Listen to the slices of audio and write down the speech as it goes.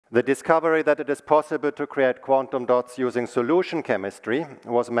The discovery that it is possible to create quantum dots using solution chemistry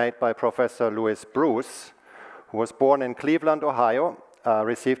was made by Professor Louis Brus, who was born in Cleveland, Ohio,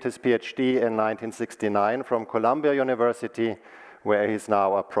 received his PhD in 1969 from Columbia University, where he's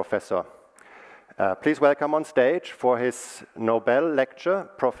now a professor. Please welcome on stage for his Nobel lecture,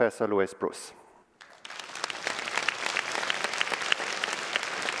 Professor Louis Brus.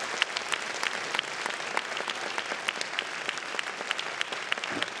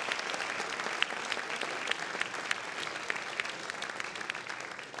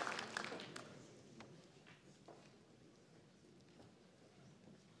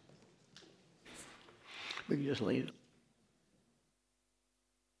 We can just leave.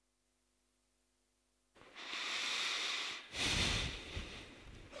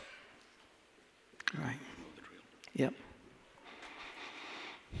 All right. Yep.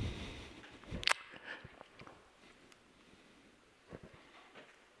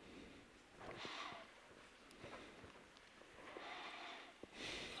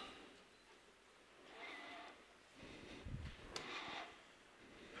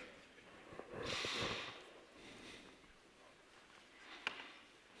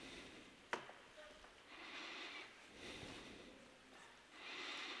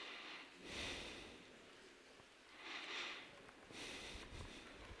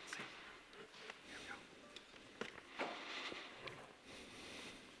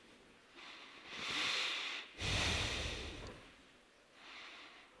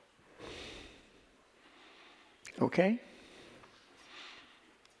 Okay.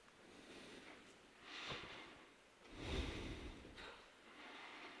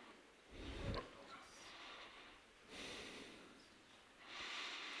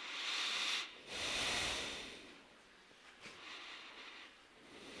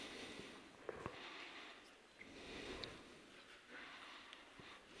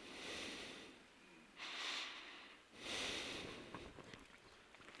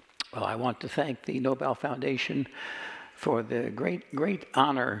 Well, I want to thank the Nobel Foundation for the great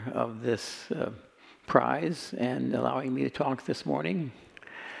honor of this prize and allowing me to talk this morning.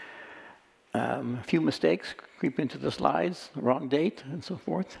 A few mistakes creep into the slides, wrong date, and so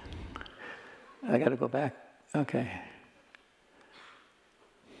forth. I got to go back. Okay.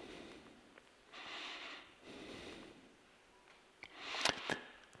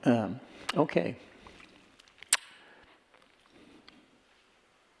 Okay.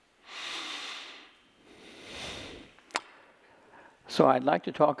 So I'd like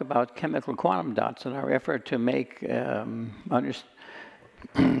to talk about chemical quantum dots and our effort to make, to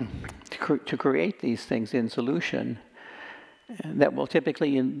create these things in solution. And that will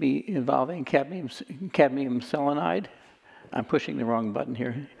typically be involving cadmium selenide. I'm pushing the wrong button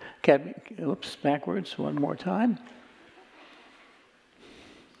here. Oops, backwards, one more time.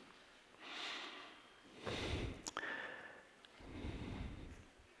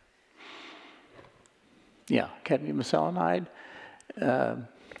 Yeah, cadmium selenide. 2,6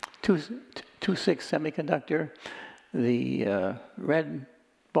 semiconductor. The red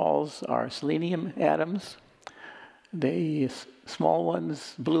balls are selenium atoms. The small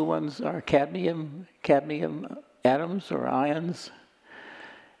ones, blue ones, are cadmium atoms or ions.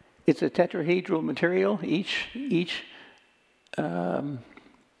 It's a tetrahedral material. Each blue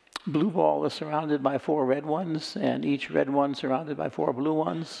ball is surrounded by 4 red ones, and each red one surrounded by 4 blue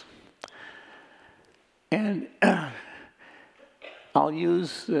ones. And I'll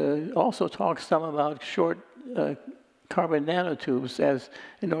also talk some about short carbon nanotubes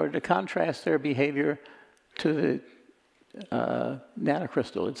in order to contrast their behavior to the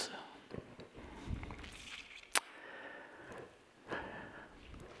nanocrystals.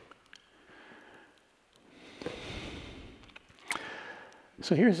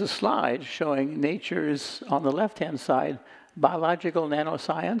 So here's a slide showing nature's, on the left-hand side, biological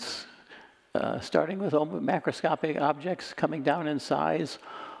nanoscience. Starting with macroscopic objects coming down in size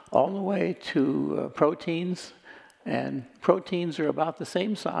all the way to proteins. And proteins are about the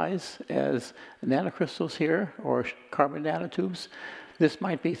same size as nanocrystals here, or carbon nanotubes. This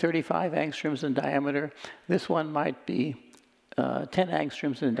might be 35 angstroms in diameter. This one might be 10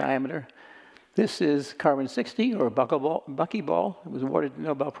 angstroms in diameter. This is carbon-60, or buckyball. It was awarded the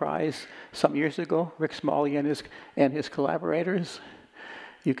Nobel Prize some years ago, Rick Smalley and his collaborators.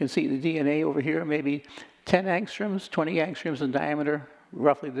 You can see the DNA over here, maybe 10 angstroms, 20 angstroms in diameter,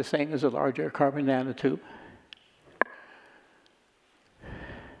 roughly the same as a larger carbon nanotube.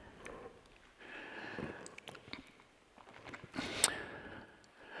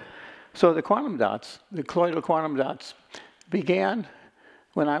 So the quantum dots, the colloidal quantum dots, began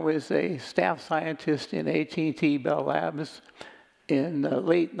when I was a staff scientist in AT&T Bell Labs in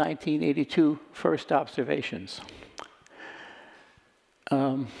late 1982 first observations.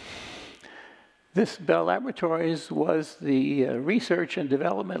 This Bell Laboratories was the research and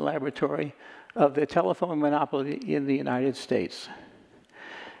development laboratory of the telephone monopoly in the United States.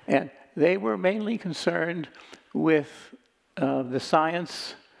 And they were mainly concerned with the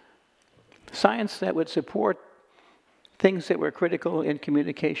science that would support things that were critical in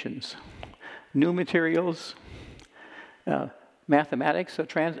communications. New materials, mathematics of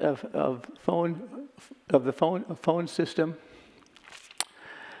the phone system,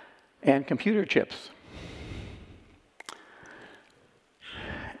 and computer chips.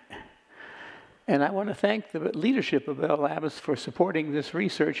 And I want to thank the leadership of Bell Labs for supporting this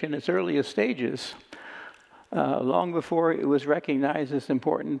research in its earliest stages, long before it was recognized as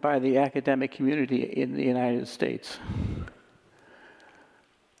important by the academic community in the United States.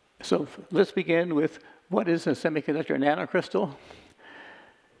 So let's begin with what is a semiconductor nanocrystal.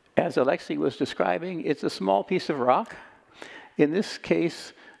 As Alexei was describing, it's a small piece of rock. In this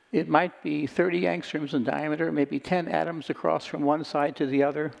case, it might be 30 angstroms in diameter, maybe 10 atoms across from one side to the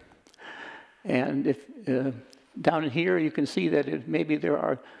other. And if down here, you can see that maybe there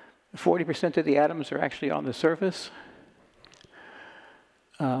are 40% of the atoms are actually on the surface.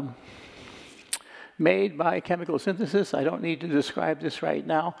 Made by chemical synthesis. I don't need to describe this right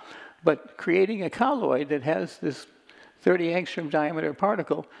now, but creating a colloid that has this 30 angstrom diameter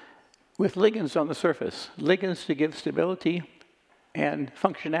particle with ligands on the surface. Ligands to give stability and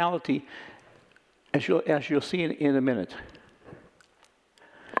functionality, as you'll see in a minute.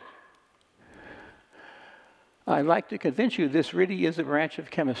 I'd like to convince you this really is a branch of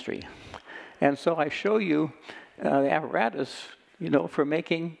chemistry. And so I show you the apparatus, for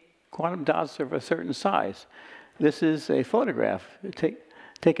making quantum dots of a certain size. This is a photograph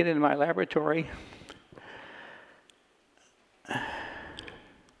taken in my laboratory. A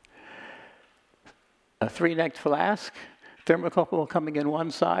 3-necked flask, thermocouple coming in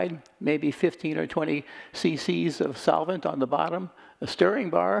one side, maybe 15 or 20 cc's of solvent on the bottom, a stirring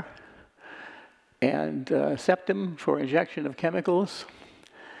bar, and septum for injection of chemicals,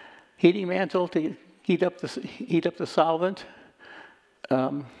 heating mantle to heat up the solvent.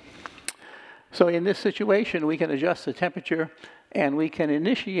 So in this situation, we can adjust the temperature, and we can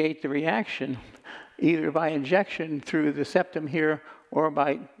initiate the reaction either by injection through the septum here or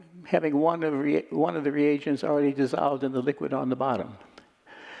by having one of the reagents already dissolved in the liquid on the bottom.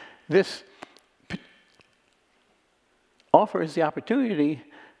 This offers the opportunity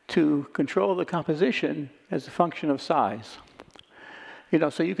to control the composition as a function of size.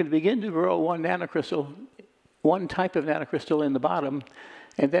 So you can begin to grow one type of nanocrystal in the bottom,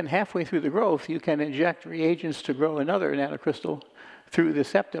 and then halfway through the growth, you can inject reagents to grow another nanocrystal through the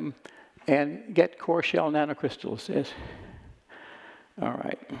septum and get core shell nanocrystals. All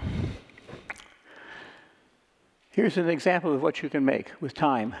right. Here's an example of what you can make with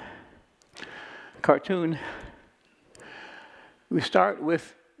time. Cartoon. We start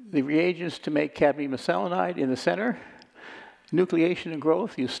with the reagents to make cadmium selenide in the center. Nucleation and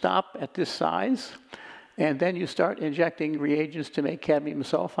growth, you stop at this size, and then you start injecting reagents to make cadmium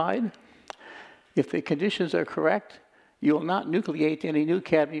sulfide. If the conditions are correct, you will not nucleate any new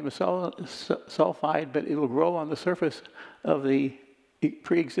cadmium sulfide, but it will grow on the surface of the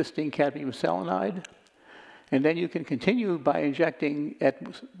pre-existing cadmium selenide. And then you can continue by injecting at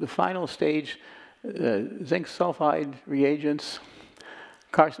the final stage zinc sulfide reagents,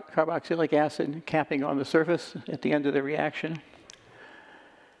 carboxylic acid capping on the surface at the end of the reaction.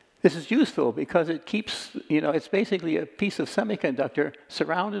 This is useful because it keeps, it's basically a piece of semiconductor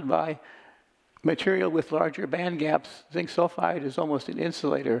surrounded by material with larger band gaps. Zinc sulfide is almost an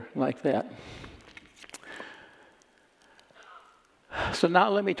insulator like that. So now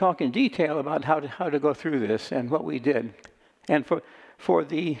let me talk in detail about how to go through this and what we did. And for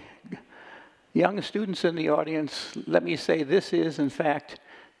the young students in the audience, let me say this is, in fact,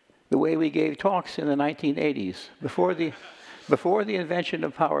 the way we gave talks in the 1980s, before the invention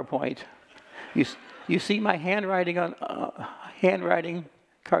of PowerPoint. You see my handwriting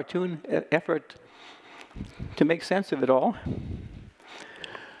cartoon effort to make sense of it all.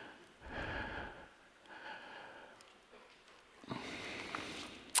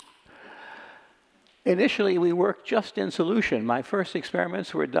 Initially, we worked just in solution. My first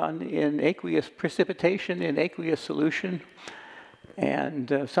experiments were done in aqueous precipitation in aqueous solution,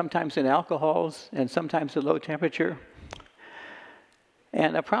 and sometimes in alcohols, and sometimes at low temperature.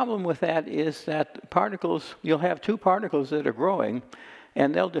 And a problem with that is that particles, you'll have two particles that are growing,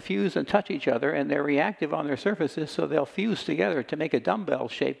 and they'll diffuse and touch each other, and they're reactive on their surfaces, so they'll fuse together to make a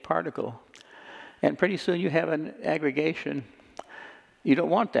dumbbell-shaped particle. And pretty soon you have an aggregation. You don't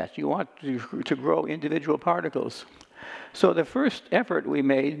want that. You want to grow individual particles. So the first effort we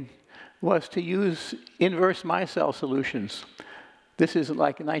made was to use inverse micelle solutions. This is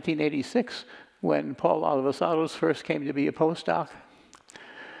like in 1986 when Paul Alivasatos first came to be a postdoc.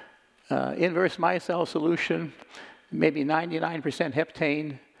 Inverse micelle solution, maybe 99%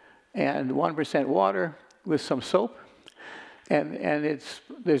 heptane and 1% water with some soap. And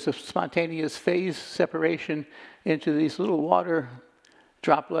there's a spontaneous phase separation into these little water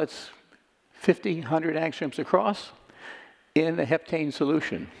droplets, 50, 100 angstroms across, in a heptane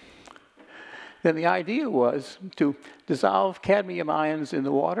solution. Then the idea was to dissolve cadmium ions in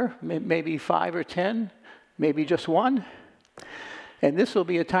the water, maybe 5 or 10, maybe just 1. And this will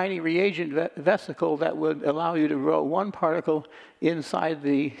be a tiny reagent vesicle that would allow you to grow 1 particle inside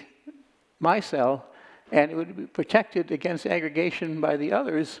the micelle, and it would be protected against aggregation by the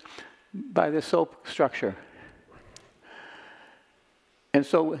others by the soap structure. And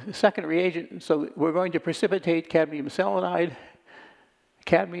so the second reagent, so we're going to precipitate cadmium selenide.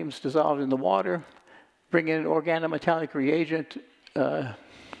 Cadmium's dissolved in the water, bring in an organometallic reagent, trimethylsilyl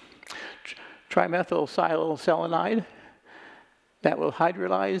selenide, that will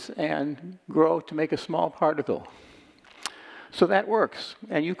hydrolyze and grow to make a small particle. So that works.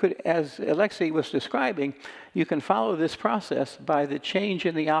 And you could, as Alexei was describing, you can follow this process by the change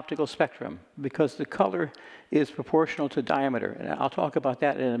in the optical spectrum because the color is proportional to diameter. And I'll talk about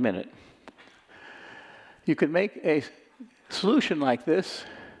that in a minute. You could make a solution like this.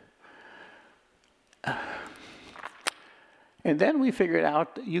 And then we figured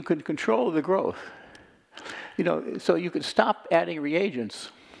out that you could control the growth. You know, so you could stop adding reagents.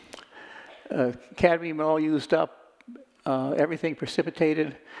 Cadmium all used up, everything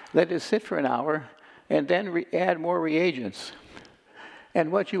precipitated, let it sit for an hour, and then add more reagents.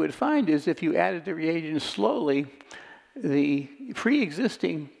 And what you would find is if you added the reagents slowly, the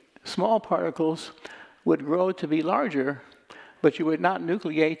pre-existing small particles would grow to be larger, but you would not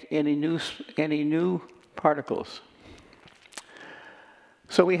nucleate any new particles.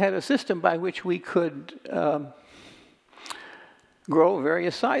 So we had a system by which we could grow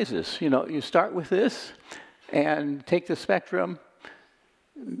various sizes. You know, you start with this and take the spectrum,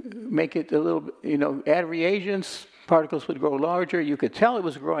 make it a little, you know, add reagents, particles would grow larger. You could tell it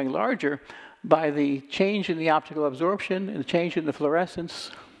was growing larger by the change in the optical absorption and the change in the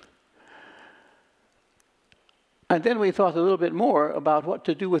fluorescence. And then we thought a little bit more about what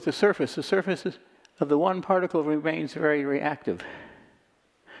to do with the surface. The surface of the 1 particle remains very reactive.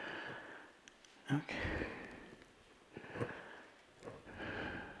 Okay.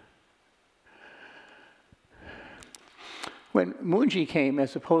 When Munji came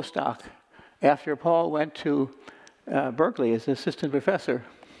as a postdoc, after Paul went to Berkeley as an assistant professor,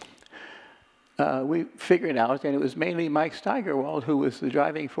 we figured out, and it was mainly Mike Steigerwald who was the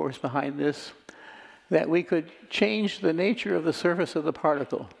driving force behind this, that we could change the nature of the surface of the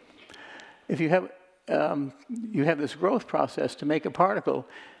particle. If you have this growth process to make a particle,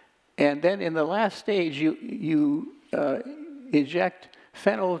 and then in the last stage you eject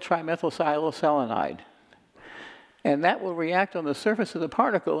phenyl trimethylsilyl selenide. And that will react on the surface of the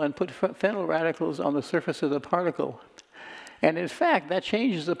particle and put phenyl radicals on the surface of the particle. And in fact, that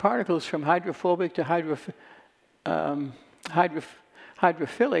changes the particles from hydrophobic to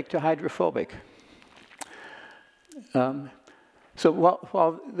hydrophilic to hydrophobic. So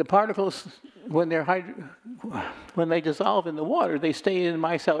while the particles, when they dissolve in the water, they stay in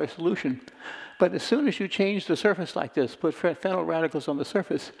micellar solution. But as soon as you change the surface like this, put phenyl radicals on the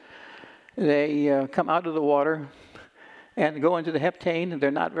surface, they come out of the water and go into the heptane.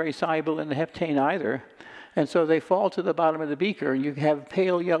 They're not very soluble in the heptane either. And so they fall to the bottom of the beaker, and you have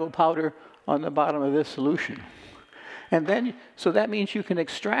pale yellow powder on the bottom of this solution. And then, so that means you can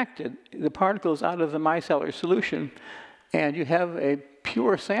extract the particles out of the micellar solution, and you have a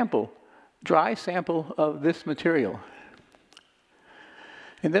pure sample, dry sample of this material.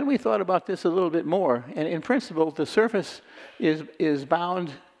 And then we thought about this a little bit more. And in principle, the surface is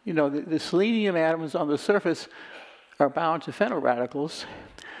bound, you know, the selenium atoms on the surface are bound to phenyl radicals.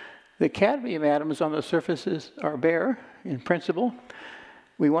 The cadmium atoms on the surfaces are bare, in principle.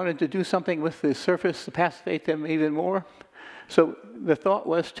 We wanted to do something with the surface to passivate them even more. So the thought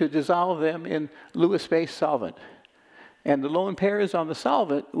was to dissolve them in Lewis-based solvent. And the lone pairs on the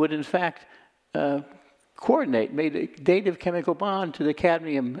solvent would, in fact, coordinate, made a dative chemical bond to the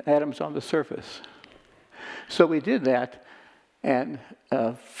cadmium atoms on the surface. So we did that, and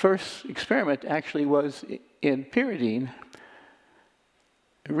first experiment actually was in pyridine,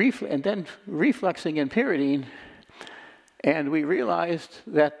 and then refluxing in pyridine, And we realized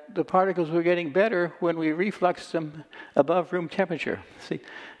that the particles were getting better when we refluxed them above room temperature. See,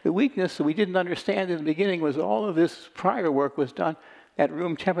 the weakness that we didn't understand in the beginning was all of this prior work was done at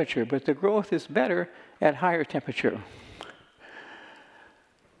room temperature, but the growth is better at higher temperature.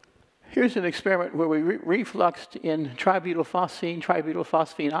 Here's an experiment where we refluxed in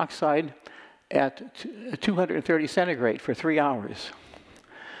tributylphosphine oxide at 230 centigrade for 3 hours.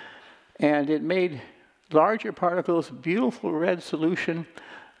 And it made larger particles, beautiful red solution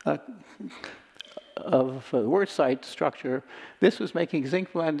of wurtzite structure. This was making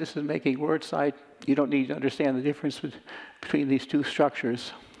zinc blende, this is making wurtzite. You don't need to understand the difference between these two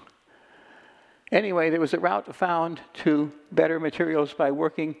structures. Anyway, there was a route found to better materials by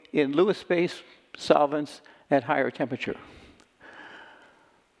working in Lewis-based solvents at higher temperature.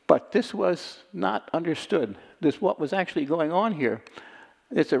 But this was not understood. What was actually going on here.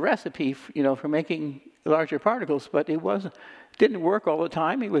 It's a recipe, for making larger particles, but it didn't work all the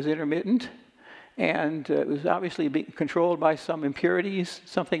time. It was intermittent, and it was obviously being controlled by some impurities,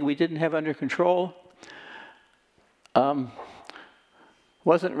 something we didn't have under control.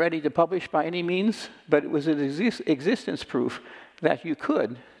 Wasn't ready to publish by any means, but it was an existence proof that you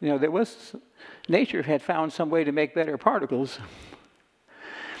could. Nature had found some way to make better particles.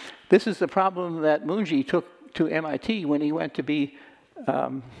 This is the problem that Mungi took to MIT when he went to be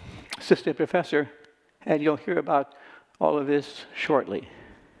assistant professor, and you'll hear about all of this shortly.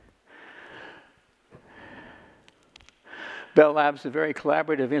 Bell Labs is a very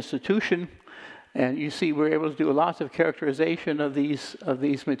collaborative institution, and you see we're able to do lots of characterization of these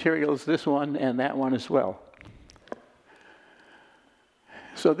materials, this one and that one as well.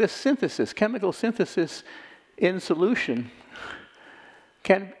 So this synthesis, chemical synthesis in solution,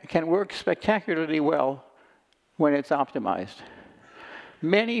 can work spectacularly well when it's optimized.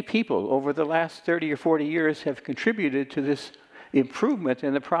 Many people over the last 30 or 40 years have contributed to this improvement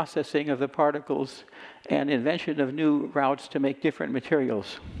in the processing of the particles and invention of new routes to make different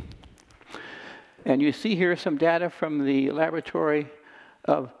materials. And you see here some data from the laboratory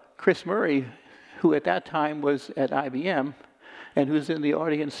of Chris Murray, who at that time was at IBM and who's in the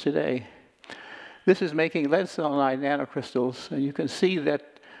audience today. This is making lead selenide nanocrystals, and you can see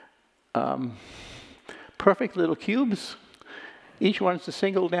that perfect little cubes. Each one's a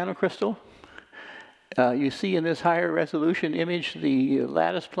single nanocrystal. You see in this higher resolution image the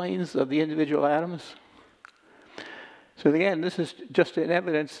lattice planes of the individual atoms. So again, this is just an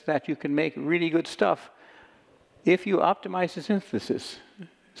evidence that you can make really good stuff if you optimize the synthesis.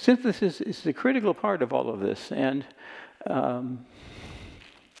 Synthesis is the critical part of all of this. And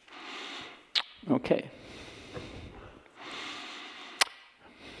okay.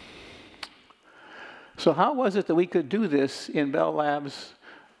 So how was it that we could do this in Bell Labs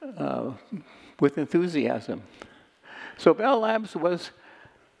with enthusiasm? So Bell Labs was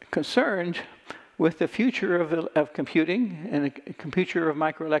concerned with the future of computing and the future of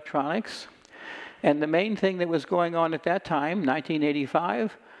microelectronics. And the main thing that was going on at that time,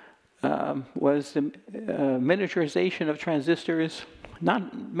 1985, was the miniaturization of transistors,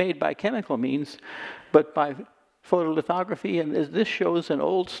 not made by chemical means, but by photolithography. And this shows an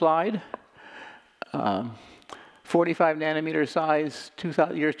old slide, 45 nanometer size,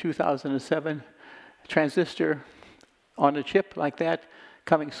 year 2007, transistor on a chip like that,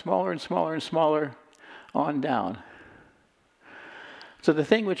 coming smaller and smaller and smaller on down. So the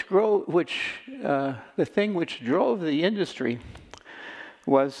thing which drove the industry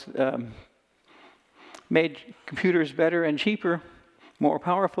was made computers better and cheaper, more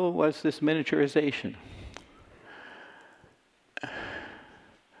powerful, was this miniaturization.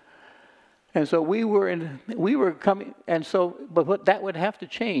 And so but that would have to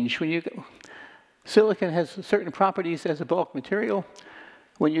change. Silicon has certain properties as a bulk material.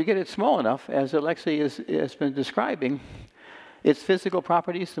 When you get it small enough, as Alexei has been describing, its physical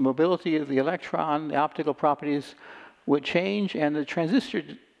properties, the mobility of the electron, the optical properties would change, and the transistor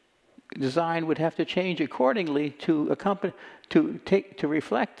design would have to change accordingly to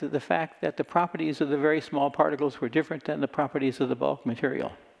reflect the fact that the properties of the very small particles were different than the properties of the bulk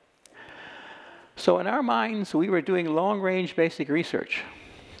material. So in our minds, we were doing long-range basic research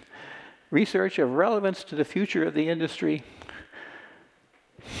of relevance to the future of the industry.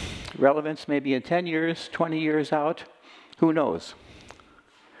 Relevance maybe in 10 years, 20 years out, who knows?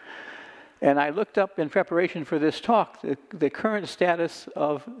 And I looked up in preparation for this talk the current status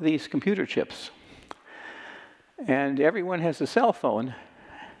of these computer chips. And everyone has a cell phone.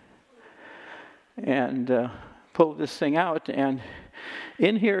 And pulled this thing out, and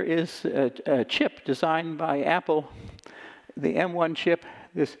in here is a chip designed by Apple, the M1 chip.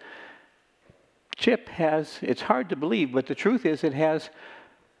 This chip has, it's hard to believe, but the truth is it has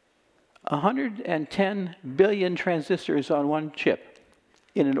 110 billion transistors on one chip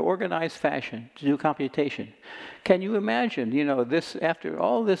in an organized fashion to do computation. Can you imagine, you know, this, after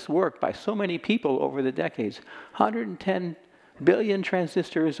all this work by so many people over the decades, 110 billion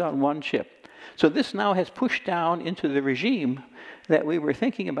transistors on one chip. So this now has pushed down into the regime that we were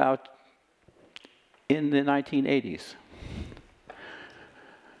thinking about in the 1980s.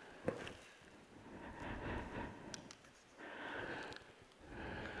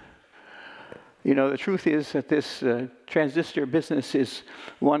 You know, the truth is that this transistor business is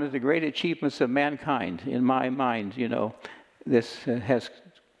one of the great achievements of mankind, in my mind. You know, this has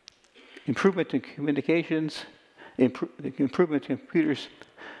improvement in communications, improvement in computers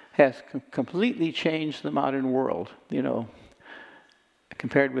has completely changed the modern world, you know,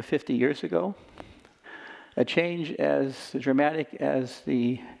 compared with 50 years ago. A change as dramatic as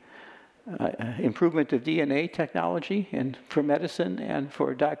the improvement of DNA technology and for medicine and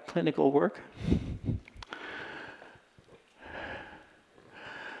for clinical work.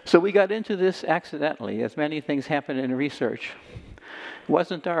 So we got into this accidentally, as many things happen in research. It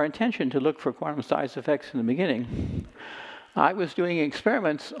wasn't our intention to look for quantum size effects in the beginning. I was doing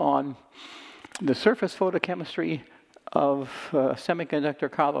experiments on the surface photochemistry of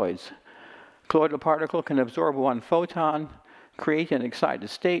semiconductor colloids. Colloidal particle can absorb one photon, create an excited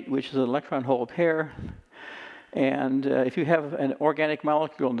state, which is an electron-hole pair. And if you have an organic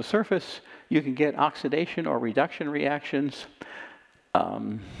molecule on the surface, you can get oxidation or reduction reactions.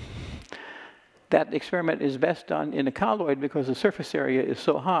 That experiment is best done in a colloid because the surface area is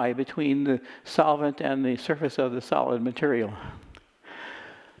so high between the solvent and the surface of the solid material.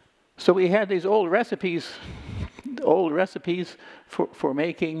 So we had these old recipes for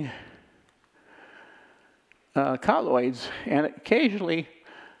making colloids, and occasionally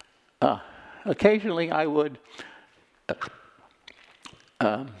I would,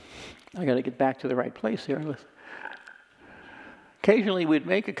 I got to get back to the right place here. Occasionally we'd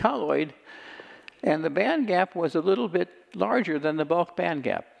make a colloid, and the band gap was a little bit larger than the bulk band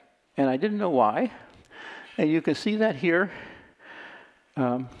gap, and I didn't know why. And you can see that here.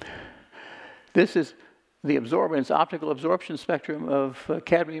 This is the absorbance, optical absorption spectrum of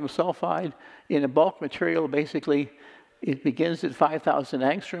cadmium sulfide in a bulk material. Basically, it begins at 5,000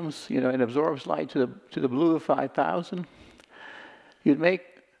 angstroms, you know, and absorbs light to the blue of 5,000. You'd make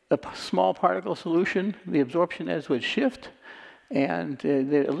a small particle solution, the absorption edge would shift, and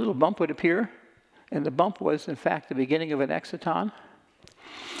a little bump would appear, and the bump was, in fact, the beginning of an exciton.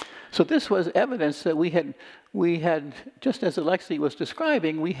 So this was evidence that we had, just as Alexei was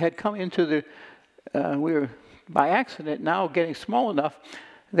describing, we had come into the we were, by accident, now getting small enough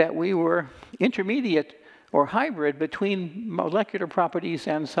that we were intermediate or hybrid between molecular properties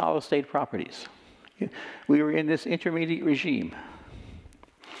and solid-state properties. We were in this intermediate regime.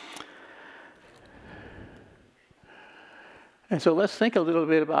 And so let's think a little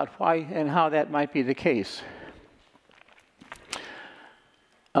bit about why and how that might be the case.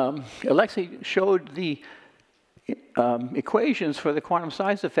 Alexei showed the equations for the quantum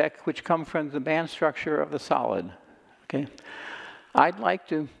size effect, which come from the band structure of the solid. Okay, I'd like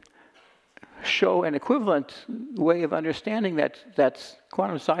to show an equivalent way of understanding that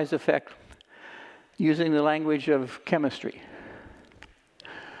quantum size effect using the language of chemistry.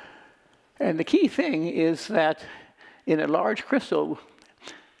 And the key thing is that in a large crystal,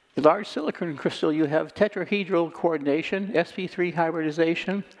 a large silicon crystal, you have tetrahedral coordination, sp3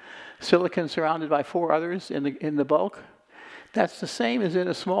 hybridization, silicon surrounded by 4 others in the bulk. That's the same as in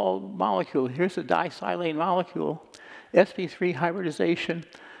a small molecule. Here's a disilane molecule, sp3 hybridization,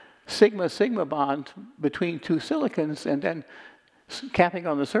 sigma-sigma bond between 2 silicons, and then capping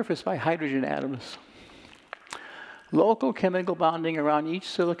on the surface by hydrogen atoms. Local chemical bonding around each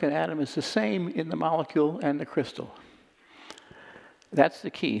silicon atom is the same in the molecule and the crystal. That's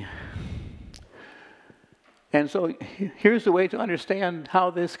the key. And so here's the way to understand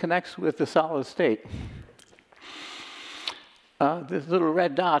how this connects with the solid state. This little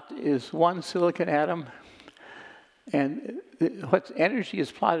red dot is 1 silicon atom, and what energy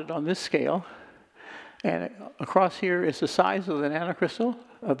is plotted on this scale. And across here is the size of the nanocrystal,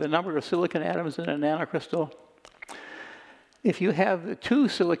 of the number of silicon atoms in a nanocrystal. If you have the 2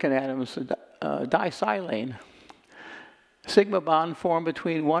 silicon atoms, disilane, sigma bond formed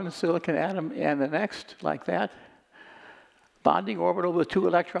between 1 silicon atom and the next, like that. Bonding orbital with 2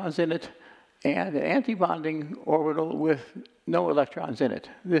 electrons in it, and an anti-bonding orbital with no electrons in it.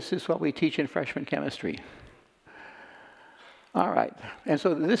 This is what we teach in freshman chemistry. All right, and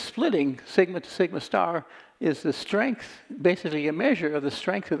so this splitting, sigma to sigma star, is the strength, basically a measure of the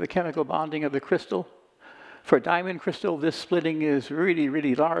strength of the chemical bonding of the crystal. For a diamond crystal, this splitting is really,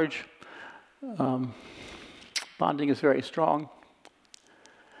 really large. Bonding is very strong.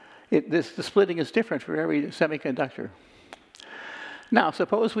 The splitting is different for every semiconductor. Now,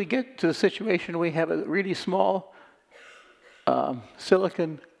 suppose we get to the situation we have a really small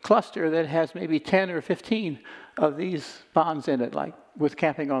silicon cluster that has maybe 10 or 15 of these bonds in it, like with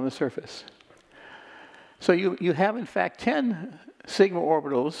capping on the surface. So you have, in fact, 10 sigma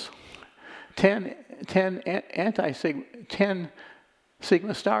orbitals, 10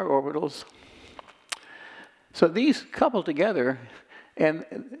 sigma star orbitals. So these couple together, and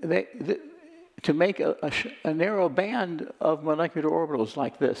to make a narrow band of molecular orbitals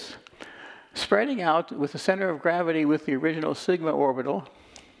like this, spreading out with the center of gravity with the original sigma orbital,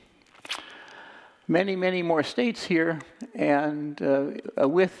 many, many more states here, and a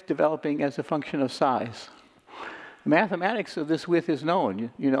width developing as a function of size. The mathematics of this width is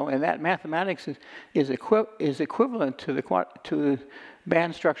known, and that mathematics is equivalent to the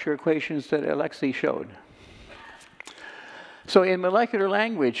band structure equations that Alexei showed. So in molecular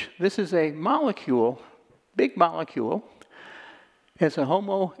language, this is a molecule, big molecule. It's a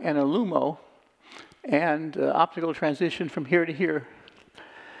HOMO and a LUMO, and optical transition from here to here.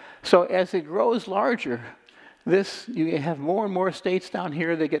 So as it grows larger, you have more and more states down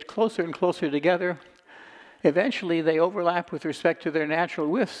here. They get closer and closer together. Eventually, they overlap with respect to their natural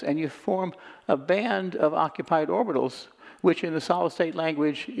widths, and you form a band of occupied orbitals, which in the solid-state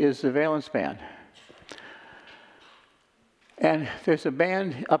language is the valence band. And there's a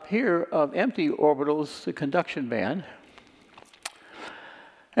band up here of empty orbitals, the conduction band.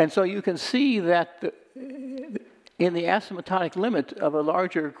 And so you can see that in the asymptotic limit of a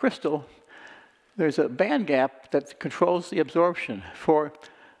larger crystal, there's a band gap that controls the absorption.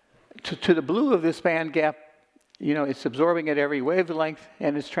 To the blue of this band gap, it's absorbing at every wavelength,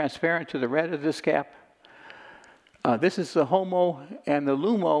 and it's transparent to the red of this gap. This is the HOMO and the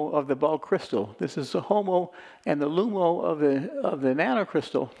LUMO of the bulk crystal. This is the HOMO and the LUMO of the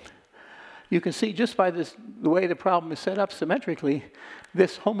nanocrystal. You can see just by the way the problem is set up symmetrically,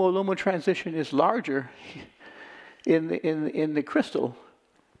 this HOMO-LUMO transition is larger in the crystal,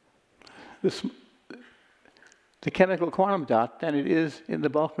 the chemical quantum dot, than it is in the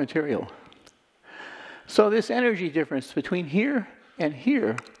bulk material. So this energy difference between here and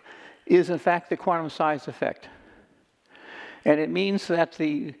here is in fact the quantum size effect. And it means that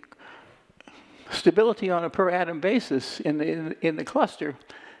the stability on a per atom basis in the cluster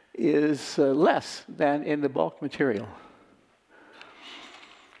is less than in the bulk material.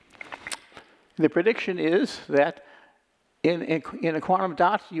 The prediction is that in a quantum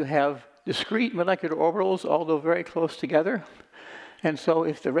dot you have discrete molecular orbitals, although very close together. And so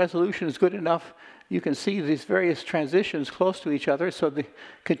if the resolution is good enough, you can see these various transitions close to each other. So the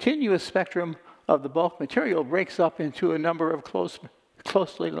continuous spectrum of the bulk material breaks up into a number of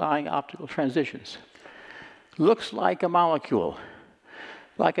closely lying optical transitions. Looks like a molecule,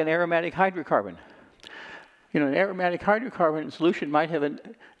 like an aromatic hydrocarbon. An aromatic hydrocarbon in solution might have a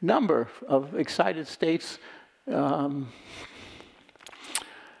number of excited states that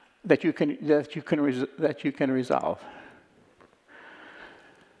you can resolve.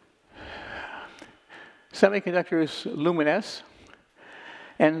 Semiconductors luminesce.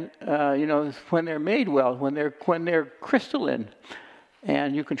 And when they're made well, when they're crystalline,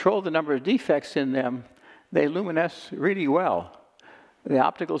 and you control the number of defects in them, they luminesce really well. The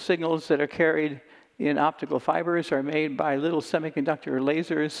optical signals that are carried in optical fibers are made by little semiconductor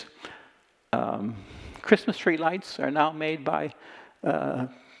lasers. Christmas tree lights are now made by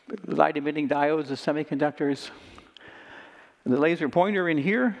light-emitting diodes as semiconductors. The laser pointer in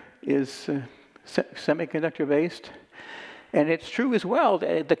here is semiconductor-based. And it's true as well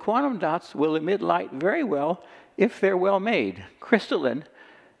that the quantum dots will emit light very well if they're well made, crystalline,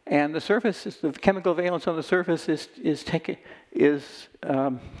 and the surface, the chemical valence on the surface is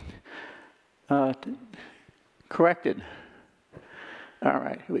corrected. All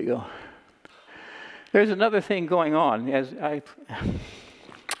right, here we go. There's another thing going on. It's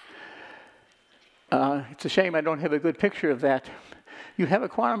a shame I don't have a good picture of that. You have a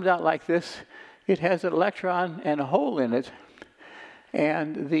quantum dot like this. It has an electron and a hole in it,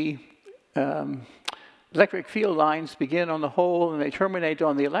 and the electric field lines begin on the hole and they terminate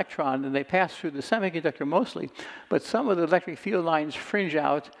on the electron, and they pass through the semiconductor mostly, but some of the electric field lines fringe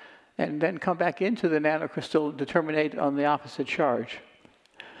out and then come back into the nanocrystal to terminate on the opposite charge.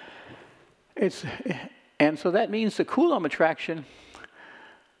 And so that means the Coulomb attraction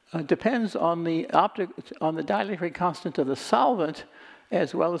depends on the dielectric constant of the solvent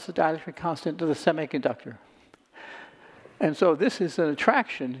as well as the dielectric constant of the semiconductor. And so this is an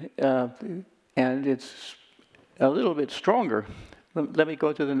attraction, and it's a little bit stronger. Let me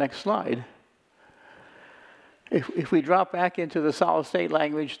go to the next slide. If we drop back into the solid state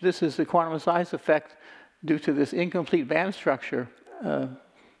language, this is the quantum size effect due to this incomplete band structure.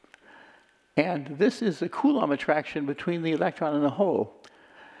 And this is the Coulomb attraction between the electron and the hole.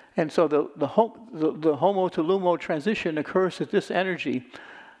 And so the HOMO to LUMO transition occurs at this energy,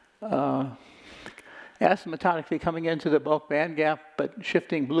 asymptotically coming into the bulk band gap, but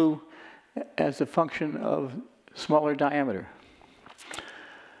shifting blue as a function of smaller diameter.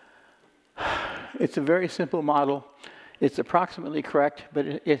 It's a very simple model. It's approximately correct, but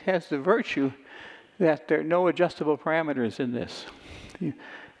it has the virtue that there are no adjustable parameters in this.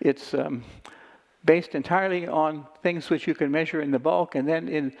 It's based entirely on things which you can measure in the bulk, and then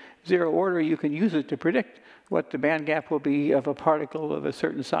in zero order you can use it to predict what the band gap will be of a particle of a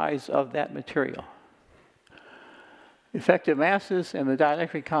certain size of that material. Effective masses and the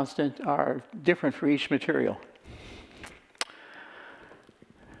dielectric constant are different for each material.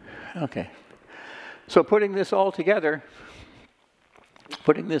 Okay, so putting this all together,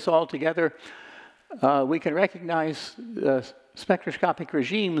 we can recognize spectroscopic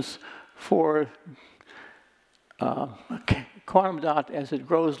regimes for quantum dot as it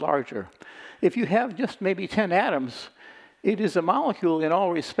grows larger. If you have just maybe 10 atoms, it is a molecule in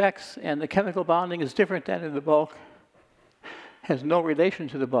all respects, and the chemical bonding is different than in the bulk, has no relation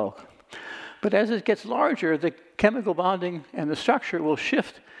to the bulk. But as it gets larger, the chemical bonding and the structure will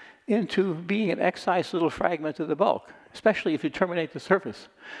shift into being an excised little fragment of the bulk, especially if you terminate the surface.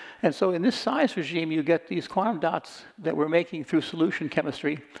 And so in this size regime, you get these quantum dots that we're making through solution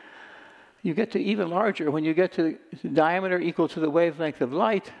chemistry. You get to even larger. When you get to diameter equal to the wavelength of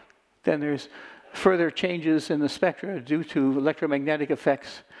light, then there's further changes in the spectra due to electromagnetic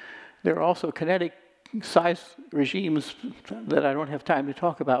effects. There are also kinetic size regimes that I don't have time to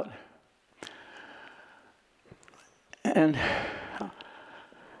talk about. And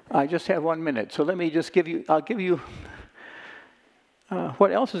I just have 1 minute, so let me just I'll give you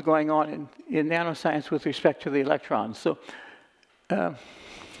what else is going on in nanoscience with respect to the electrons. So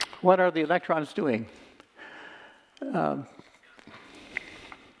what are the electrons doing?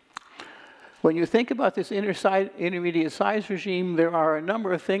 When you think about this intermediate size regime, there are a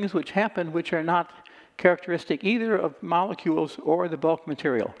number of things which happen which are not characteristic either of molecules or the bulk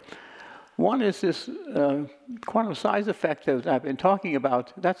material. One is this quantum size effect that I've been talking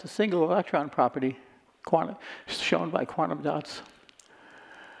about. That's a single electron property, shown by quantum dots.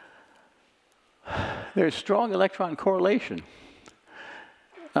 There's strong electron correlation.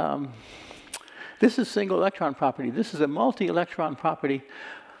 This is single electron property. This is a multi-electron property.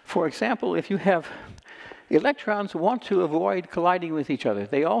 For example, if you have electrons want to avoid colliding with each other,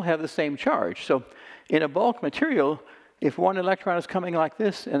 they all have the same charge. So in a bulk material, if one electron is coming like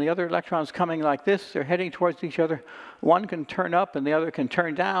this and the other electron is coming like this, they're heading towards each other. One can turn up and the other can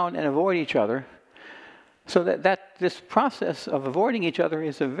turn down and avoid each other. So that this process of avoiding each other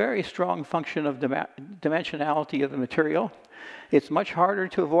is a very strong function of dimensionality of the material. It's much harder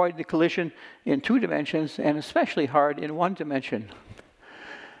to avoid the collision in 2 dimensions, and especially hard in 1 dimension.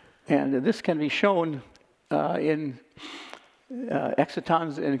 And this can be shown in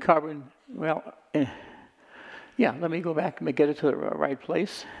excitons and carbon. Well, yeah, let me go back and get it to the right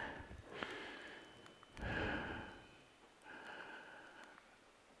place.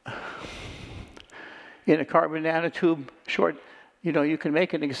 In a carbon nanotube, you can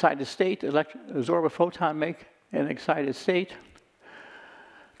make an excited state, absorb a photon, make an excited state.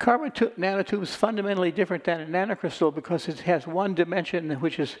 Carbon nanotube is fundamentally different than a nanocrystal because it has 1 dimension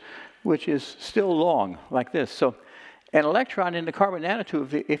which is still long, like this. So an electron in the carbon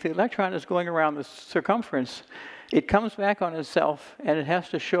nanotube, if the electron is going around the circumference, it comes back on itself and it has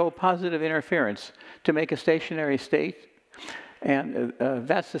to show positive interference to make a stationary state. And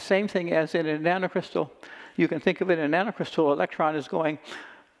that's the same thing as in a nanocrystal. You can think of it in a nanocrystal, electron is going,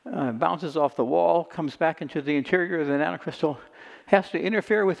 bounces off the wall, comes back into the interior of the nanocrystal, has to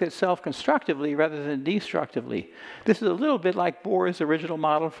interfere with itself constructively rather than destructively. This is a little bit like Bohr's original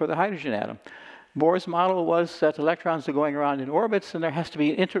model for the hydrogen atom. Bohr's model was that electrons are going around in orbits, and there has to be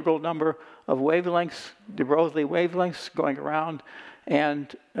an integral number of wavelengths, de Broglie wavelengths, going around,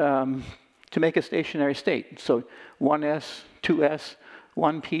 and to make a stationary state. So 1s, 2s,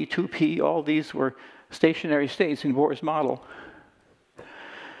 1p, 2p, all these were stationary states in Bohr's model.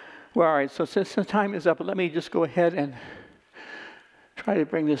 Well, all right, so since the time is up, let me just go ahead and try to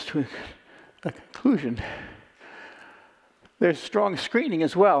bring this to a conclusion. There's strong screening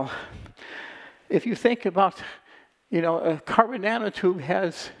as well. If you think about, a carbon nanotube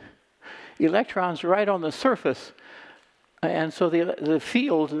has electrons right on the surface, and so the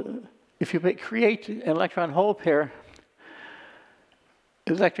field, if you create an electron hole pair,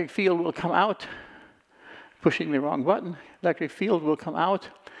 electric field will come out, pushing the wrong button, electric field will come out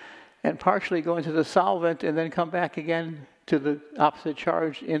and partially go into the solvent and then come back again to the opposite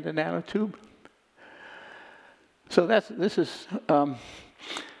charge in the nanotube. So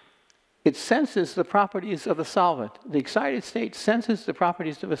it senses the properties of the solvent. The excited state senses the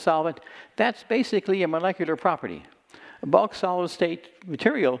properties of a solvent. That's basically a molecular property. A bulk solid state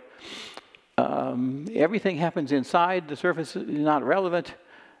material, everything happens inside. The surface is not relevant.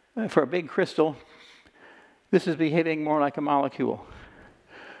 For a big crystal, this is behaving more like a molecule.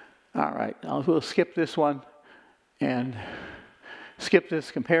 All right, we'll skip this one and skip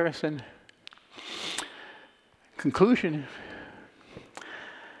this comparison. Conclusion.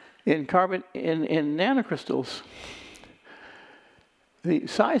 In nanocrystals, the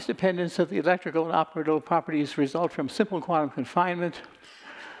size dependence of the electrical and optical properties result from simple quantum confinement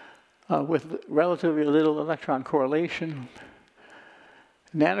with relatively little electron correlation.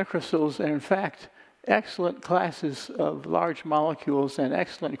 Nanocrystals are, in fact, excellent classes of large molecules and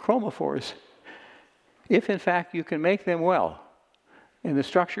excellent chromophores if, in fact, you can make them well and the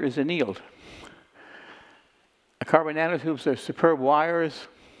structure is annealed. Carbon nanotubes are superb wires.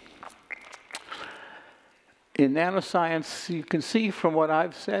 In nanoscience, you can see from what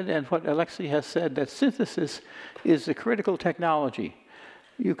I've said and what Alexei has said that synthesis is the critical technology.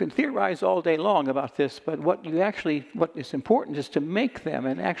 You can theorize all day long about this, but what is important is to make them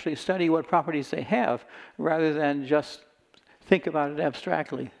and actually study what properties they have rather than just think about it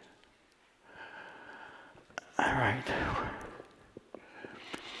abstractly. All right.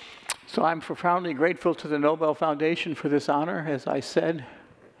 So I'm profoundly grateful to the Nobel Foundation for this honor, as I said.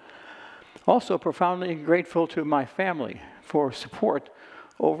 Also profoundly grateful to my family for support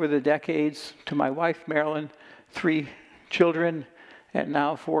over the decades, to my wife, Marilyn, 3 children, and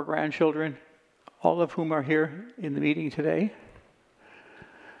now 4 grandchildren, all of whom are here in the meeting today.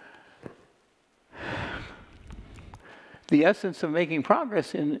 The essence of making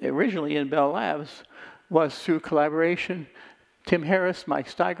progress originally in Bell Labs was through collaboration. Tim Harris, Mike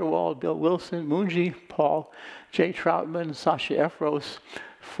Steigerwald, Bill Wilson, Moonji, Paul, Jay Troutman, Sasha Efros,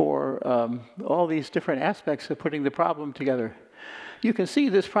 for all these different aspects of putting the problem together. You can see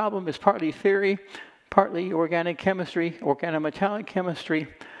this problem is partly theory, partly organic chemistry, organometallic chemistry,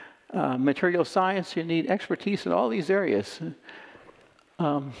 material science. You need expertise in all these areas.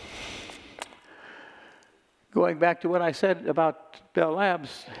 Going back to what I said about Bell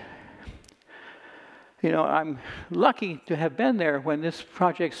Labs, I'm lucky to have been there when this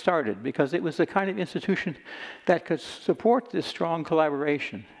project started because it was the kind of institution that could support this strong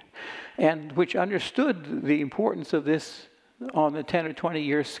collaboration and which understood the importance of this on the 10 or 20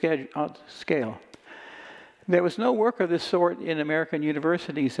 year scale. There was no work of this sort in American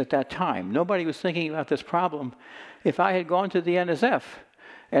universities at that time. Nobody was thinking about this problem. If I had gone to the NSF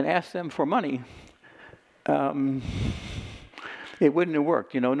and asked them for money, it wouldn't have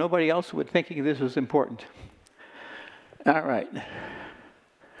worked. Nobody else would thinking this was important. All right.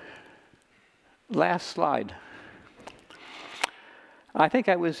 Last slide. I think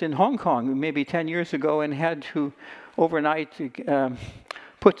I was in Hong Kong maybe 10 years ago and had to overnight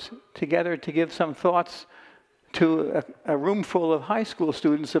put together to give some thoughts to a room full of high school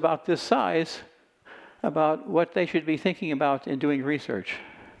students about this size, about what they should be thinking about in doing research.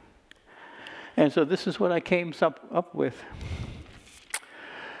 And so this is what I came up with.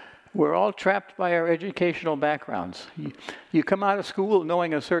 We're all trapped by our educational backgrounds. You come out of school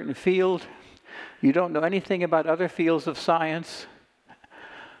knowing a certain field. You don't know anything about other fields of science.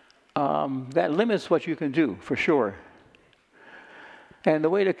 That limits what you can do, for sure. And the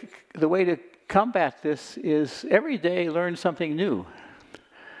way to combat this is every day learn something new.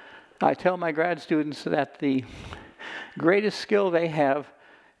 I tell my grad students that the greatest skill they have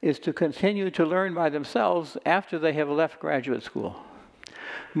is to continue to learn by themselves after they have left graduate school.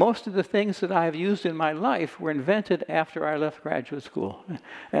 Most of the things that I have used in my life were invented after I left graduate school.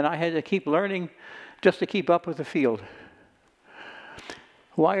 And I had to keep learning just to keep up with the field.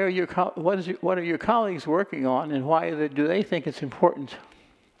 What are your colleagues working on, and why do they think it's important?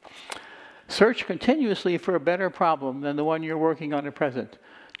 Search continuously for a better problem than the one you're working on at present.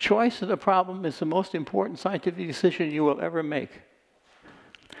 Choice of the problem is the most important scientific decision you will ever make.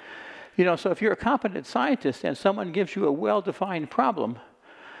 So if you're a competent scientist and someone gives you a well-defined problem,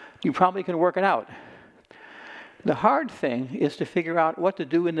 you probably can work it out. The hard thing is to figure out what to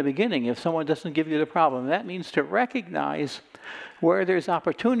do in the beginning if someone doesn't give you the problem. That means to recognize where there's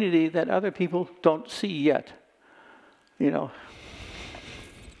opportunity that other people don't see yet. You know,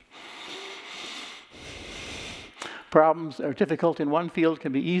 problems are difficult in one field,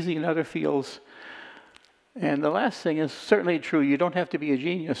 can be easy in other fields. And the last thing is certainly true. You don't have to be a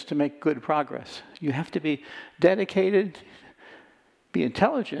genius to make good progress. You have to be dedicated, be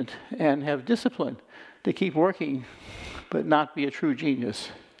intelligent, and have discipline to keep working, but not be a true genius.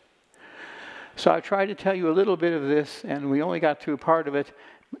 So I tried to tell you a little bit of this, and we only got through part of it,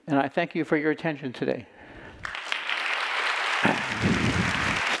 and I thank you for your attention today.